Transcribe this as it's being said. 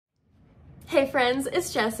Hey friends,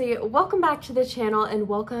 it's Jessi. Welcome back to the channel and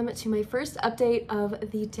welcome to my first update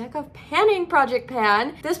of the deck of panning project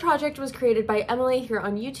pan. This project was created by Emily here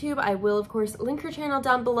on YouTube. I will of course link her channel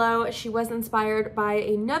down below. She was inspired by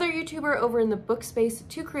another YouTuber over in the book space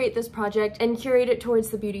to create this project and curate it towards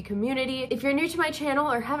the beauty community. If you're new to my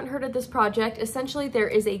channel or haven't heard of this project, essentially there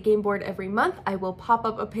is a game board every month. I will pop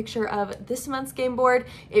up a picture of this month's game board.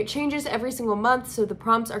 It changes every single month, so the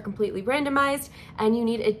prompts are completely randomized and you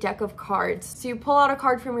need a deck of cards. So you pull out a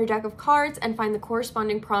card from your deck of cards and find the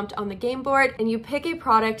corresponding prompt on the game board, and you pick a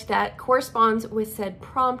product that corresponds with said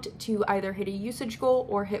prompt to either hit a usage goal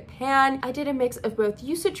or hit pan. I did a mix of both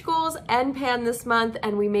usage goals and pan this month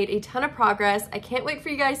and we made a ton of progress. I can't wait for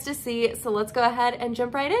you guys to see, so let's go ahead and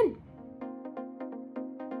jump right in.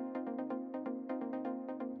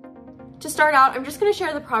 To start out, I'm just going to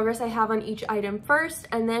share the progress I have on each item first,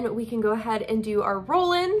 and then we can go ahead and do our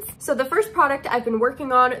roll-ins. So the first product I've been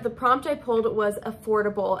working on, the prompt I pulled was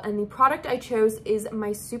affordable, and the product I chose is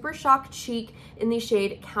my Super Shock Cheek in the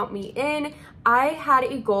shade Count Me In. I had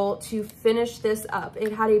a goal to finish this up.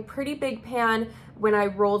 It had a pretty big pan when I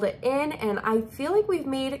rolled it in, and I feel like we've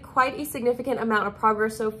made quite a significant amount of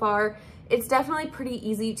progress so far. It's definitely pretty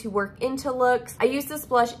easy to work into looks. I used this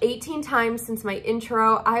blush 18 times since my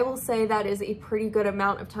intro. I will say that is a pretty good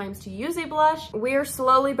amount of times to use a blush. We are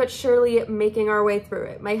slowly but surely making our way through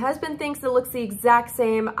it. My husband thinks it looks the exact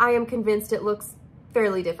same. I am convinced it looks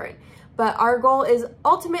fairly different. But our goal is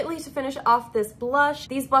ultimately to finish off this blush.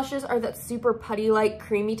 These blushes are that super putty-like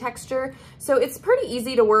creamy texture, so it's pretty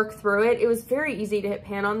easy to work through it. It was very easy to hit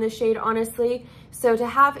pan on this shade, honestly. So to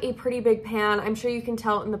have a pretty big pan, I'm sure you can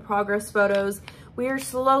tell in the progress photos, we are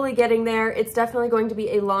slowly getting there. It's definitely going to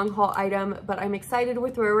be a long haul item, but I'm excited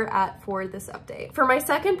with where we're at for this update. For my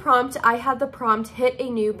second prompt, I had the prompt hit a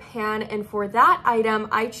new pan, and for that item,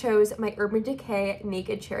 I chose my Urban Decay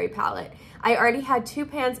Naked Cherry palette. I already had two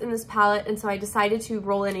pans in this palette, and so I decided to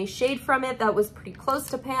roll in a shade from it that was pretty close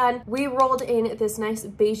to pan. We rolled in this nice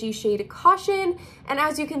beigey shade Caution, and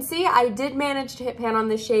as you can see, I did manage to hit pan on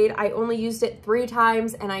this shade. I only used it 3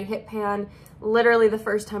 times, and I hit pan literally the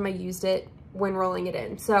first time I used it when rolling it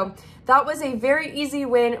in. So that was a very easy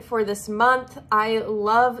win for this month. I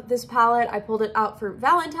love this palette. I pulled it out for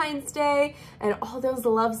Valentine's Day and all those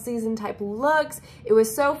love season type looks. It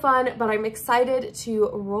was so fun, but I'm excited to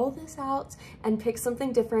roll this out and pick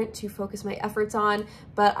something different to focus my efforts on.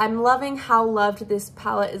 But I'm loving how loved this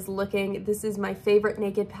palette is looking. This is my favorite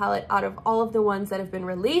naked palette out of all of the ones that have been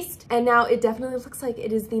released. And now it definitely looks like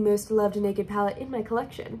it is the most loved naked palette in my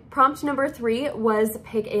collection. Prompt number 3 was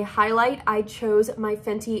pick a highlight. I chose my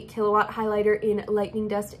Fenty Kilowatt highlighter in Lightning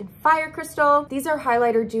Dust and Fire Crystal. These are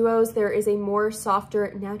highlighter duos. There is a more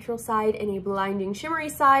softer natural side and a blinding shimmery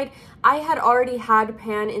side. I had already had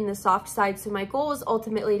pan in the soft side, so my goal was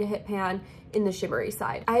ultimately to hit pan in the shimmery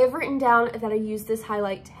side. I have written down that I used this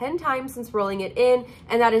highlight 10 times since rolling it in,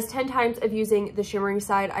 and that is 10 times of using the shimmery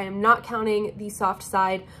side. I am not counting the soft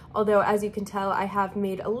side, although as you can tell, I have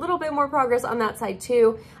made a little bit more progress on that side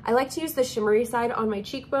too. I like to use the shimmery side on my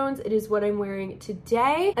cheekbones. It is what I'm wearing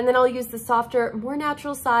today. And then I'll use the softer, more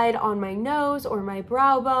natural side on my nose or my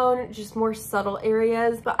brow bone, just more subtle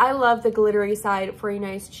areas. But I love the glittery side for a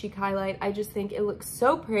nice cheek highlight. I just think it looks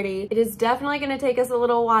so pretty. It is definitely gonna take us a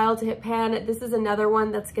little while to hit pan. This is another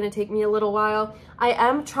one that's gonna take me a little while. I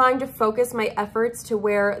am trying to focus my efforts to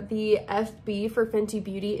where the FB for Fenty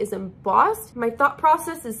Beauty is embossed. My thought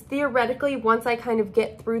process is theoretically, once I kind of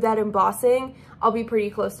get through that embossing, I'll be pretty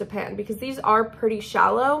close to pan because these are pretty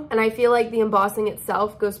shallow and I feel like the embossing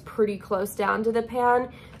itself goes pretty close down to the pan.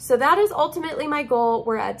 So that is ultimately my goal.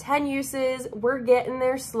 We're at 10 uses. We're getting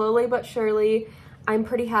there slowly but surely. I'm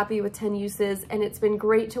pretty happy with 10 uses, and it's been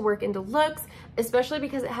great to work into looks, especially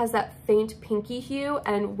because it has that faint pinky hue,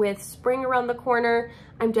 and with spring around the corner,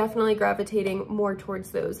 I'm definitely gravitating more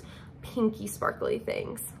towards those pinky sparkly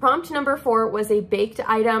things. Prompt number 4 was a baked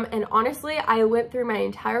item, and honestly, I went through my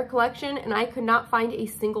entire collection and I could not find a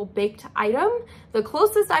single baked item. The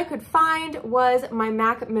closest I could find was my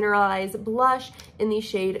MAC Mineralized blush in the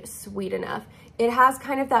shade Sweet Enough. It has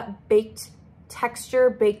kind of that baked texture,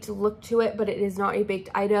 baked look to it, but it is not a baked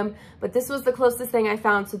item. But this was the closest thing I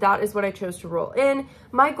found, so that is what I chose to roll in.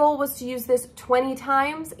 My goal was to use this 20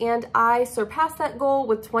 times, and I surpassed that goal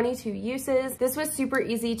with 22 uses. This was super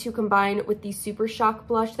easy to combine with the Super Shock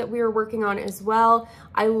blush that we were working on as well.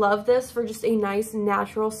 I love this for just a nice,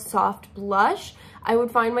 natural, soft blush. I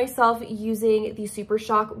would find myself using the Super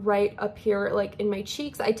Shock right up here, like in my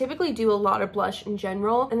cheeks. I typically do a lot of blush in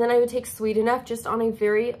general, and then I would take Sweet Enough just on a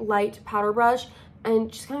very light powder brush,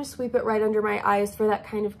 and just kind of sweep it right under my eyes for that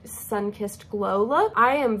kind of sun-kissed glow look.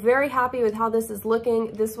 I am very happy with how this is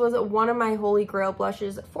looking. This was one of my holy grail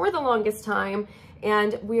blushes for the longest time,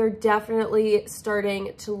 and we are definitely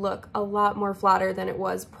starting to look a lot more flatter than it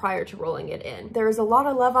was prior to rolling it in. There is a lot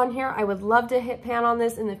of love on here. I would love to hit pan on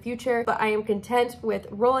this in the future, but I am content with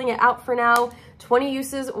rolling it out for now. 20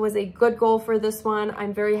 uses was a good goal for this one.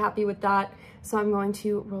 I'm very happy with that. So I'm going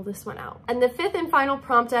to roll this one out. And the fifth and final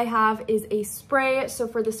prompt I have is a spray. So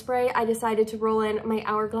for the spray, I decided to roll in my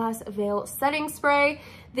Hourglass Veil Setting Spray.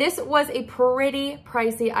 This was a pretty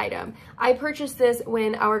pricey item. I purchased this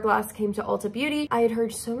when Hourglass came to Ulta Beauty. I had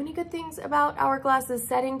heard so many good things about Hourglass's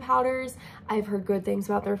setting powders. I've heard good things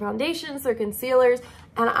about their foundations, their concealers,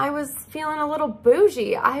 and I was feeling a little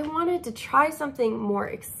bougie. I wanted to try something more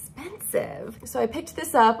expensive. So I picked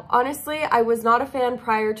this up. Honestly, I was not a fan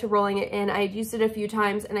prior to rolling it in. I had used it a few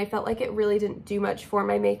times and I felt like it really didn't do much for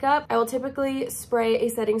my makeup. I will typically spray a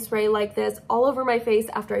setting spray like this all over my face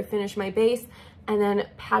after I finish my base, and then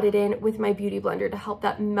pat it in with my beauty blender to help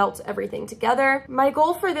that melt everything together. My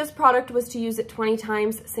goal for this product was to use it 20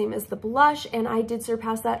 times, same as the blush, and I did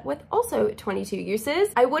surpass that with also 22 uses.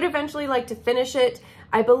 I would eventually like to finish it.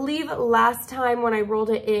 I believe last time when I rolled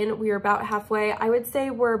it in, we were about halfway. I would say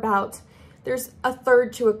we're about, there's a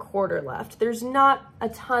third to a quarter left. There's not a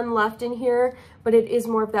ton left in here, but it is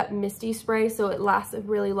more of that misty spray, so it lasts a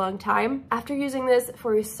really long time. After using this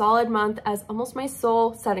for a solid month as almost my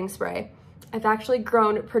sole setting spray, I've actually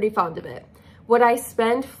grown pretty fond of it. Would I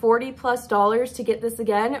spend $40+ to get this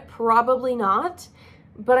again? Probably not,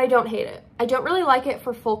 but I don't hate it. I don't really like it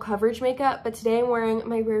for full coverage makeup, but today I'm wearing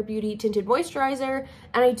my Rare Beauty Tinted Moisturizer,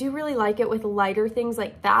 and I do really like it with lighter things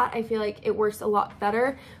like that. I feel like it works a lot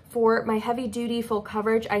better. For my heavy duty full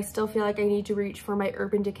coverage, I still feel like I need to reach for my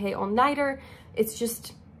Urban Decay All-Nighter. It's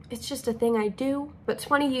just a thing I do. But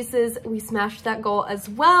 20 uses, we smashed that goal as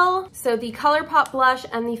well. So the ColourPop blush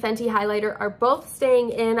and the Fenty highlighter are both staying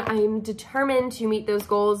in. I'm determined to meet those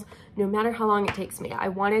goals no matter how long it takes me. I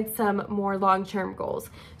wanted some more long-term goals.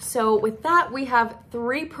 So with that, we have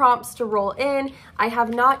 3 prompts to roll in. I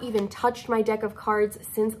have not even touched my deck of cards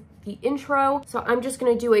since the intro, so I'm just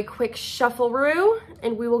gonna do a quick shuffle-roo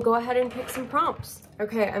and we will go ahead and pick some prompts.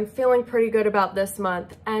 Okay, I'm feeling pretty good about this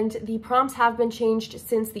month, and the prompts have been changed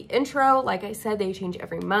since the intro. Like I said, they change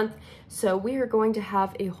every month, so we are going to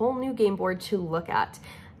have a whole new game board to look at.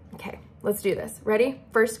 Okay, let's do this. Ready?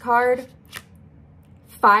 First card,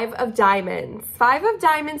 5 of Diamonds. 5 of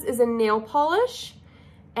Diamonds is a nail polish,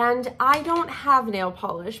 and I don't have nail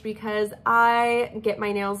polish because I get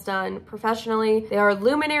my nails done professionally. They are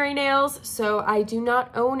luminary nails, so I do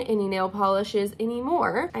not own any nail polishes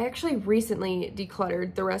anymore. I actually recently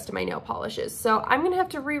decluttered the rest of my nail polishes, so I'm gonna have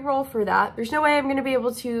to re-roll for that. There's no way I'm gonna be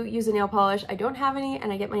able to use a nail polish. I don't have any,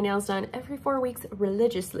 and I get my nails done every 4 weeks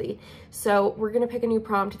religiously. So we're gonna pick a new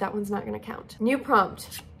prompt. That one's not gonna count. New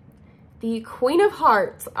prompt. The Queen of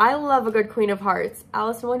Hearts. I love a good Queen of Hearts.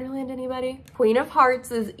 Alice in Wonderland, anybody? Queen of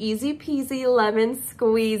Hearts is easy peasy lemon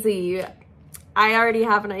squeezy. I already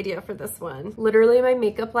have an idea for this one. Literally, my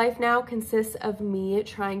makeup life now consists of me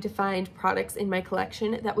trying to find products in my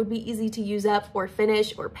collection that would be easy to use up or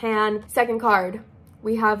finish or pan. Second card,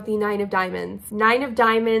 we have the 9 of Diamonds. 9 of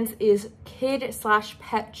Diamonds is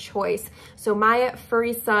kid/pet choice. So my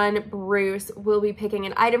furry son, Bruce, will be picking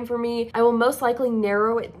an item for me. I will most likely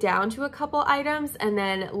narrow it down to a couple items and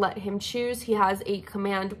then let him choose. He has a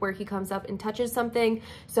command where he comes up and touches something,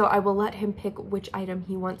 so I will let him pick which item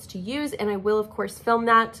he wants to use, and I will of course film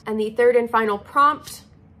that. And the third and final prompt,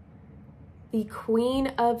 the Queen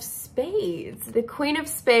of Spades. The Queen of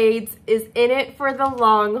Spades is in it for the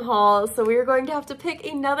long haul, so we are going to have to pick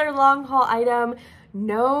another long haul item.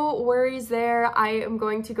 No worries there. I am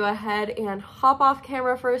going to go ahead and hop off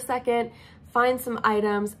camera for a second, find some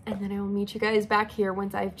items, and then I will meet you guys back here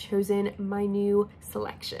once I've chosen my new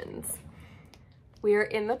selections. We are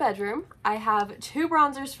in the bedroom. I have 2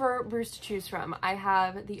 bronzers for Bruce to choose from. I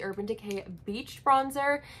have the Urban Decay Beach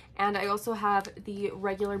Bronzer, and I also have the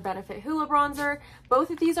regular Benefit Hoola Bronzer.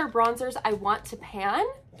 Both of these are bronzers I want to pan.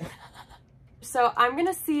 So I'm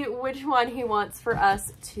gonna see which one he wants for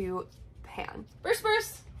us to pan.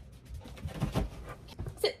 Bruce!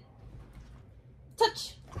 Sit.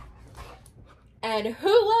 Touch. And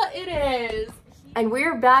Hoola it is! And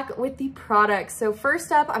we're back with the products. So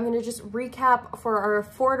first up, I'm gonna just recap for our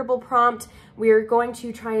affordable prompt. We're going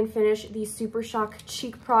to try and finish the Super Shock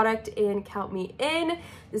Cheek product in Count Me In.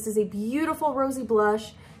 This is a beautiful rosy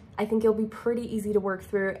blush. I think it'll be pretty easy to work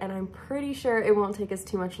through, and I'm pretty sure it won't take us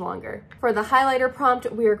too much longer. For the highlighter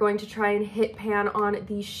prompt, we are going to try and hit pan on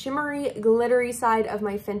the shimmery, glittery side of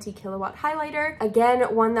my Fenty Kilowatt highlighter. Again,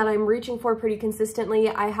 one that I'm reaching for pretty consistently.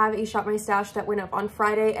 I have a Shop My Stash that went up on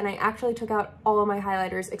Friday, and I actually took out all of my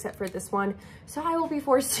highlighters except for this one, so I will be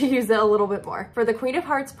forced to use it a little bit more. For the Queen of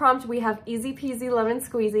Hearts prompt, we have Easy Peasy Lemon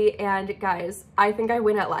Squeezy, and guys, I think I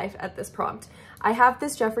win at life at this prompt. I have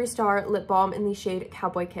this Jeffree Star lip balm in the shade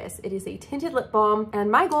Cowboy Kiss. It is a tinted lip balm, and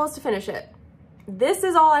my goal is to finish it. This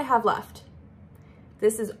is all I have left.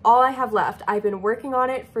 This is all I have left. I've been working on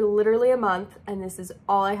it for literally a month, and this is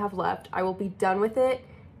all I have left. I will be done with it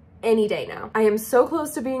any day now. I am so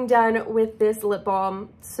close to being done with this lip balm.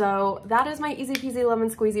 So that is my Easy Peasy Lemon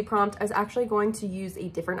Squeezy prompt. I was actually going to use a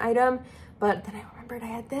different item, but then I remembered I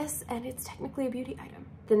had this, and it's technically a beauty item.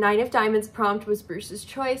 The 9 of Diamonds prompt was Bruce's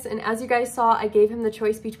choice, and as you guys saw, I gave him the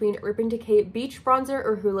choice between Urban Decay Beach Bronzer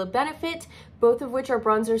or Hoola Benefit, both of which are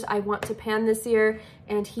bronzers I want to pan this year,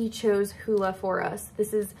 and he chose Hoola for us.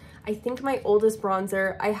 This is, I think, my oldest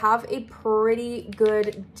bronzer. I have a pretty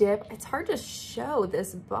good dip. It's hard to show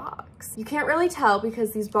this box. You can't really tell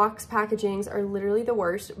because these box packagings are literally the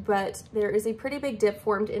worst, but there is a pretty big dip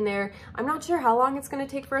formed in there. I'm not sure how long it's gonna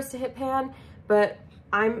take for us to hit pan, but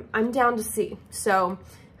I'm down to see. So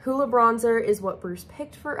Hoola bronzer is what Bruce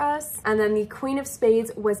picked for us. And then the Queen of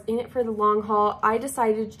Spades was in it for the long haul. I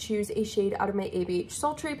decided to choose a shade out of my ABH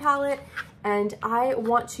Sultry palette, and I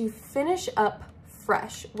want to finish up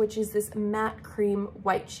Fresh, which is this matte cream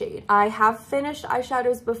white shade. I have finished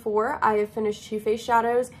eyeshadows before. I have finished Too Faced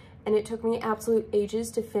shadows, and it took me absolute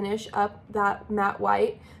ages to finish up that matte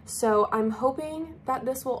white. So I'm hoping that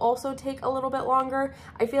this will also take a little bit longer.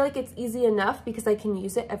 I feel like it's easy enough because I can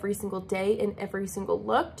use it every single day in every single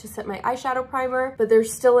look to set my eyeshadow primer, but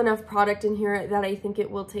there's still enough product in here that I think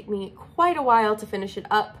it will take me quite a while to finish it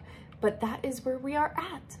up, but that is where we are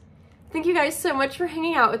at. Thank you guys so much for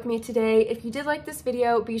hanging out with me today. If you did like this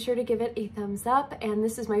video, be sure to give it a thumbs up. And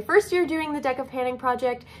this is my first year doing the Deck of Panning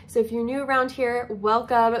project, so if you're new around here,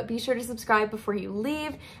 welcome. Be sure to subscribe before you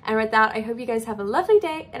leave. And with that, I hope you guys have a lovely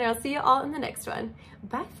day, and I'll see you all in the next one.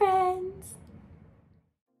 Bye, friends.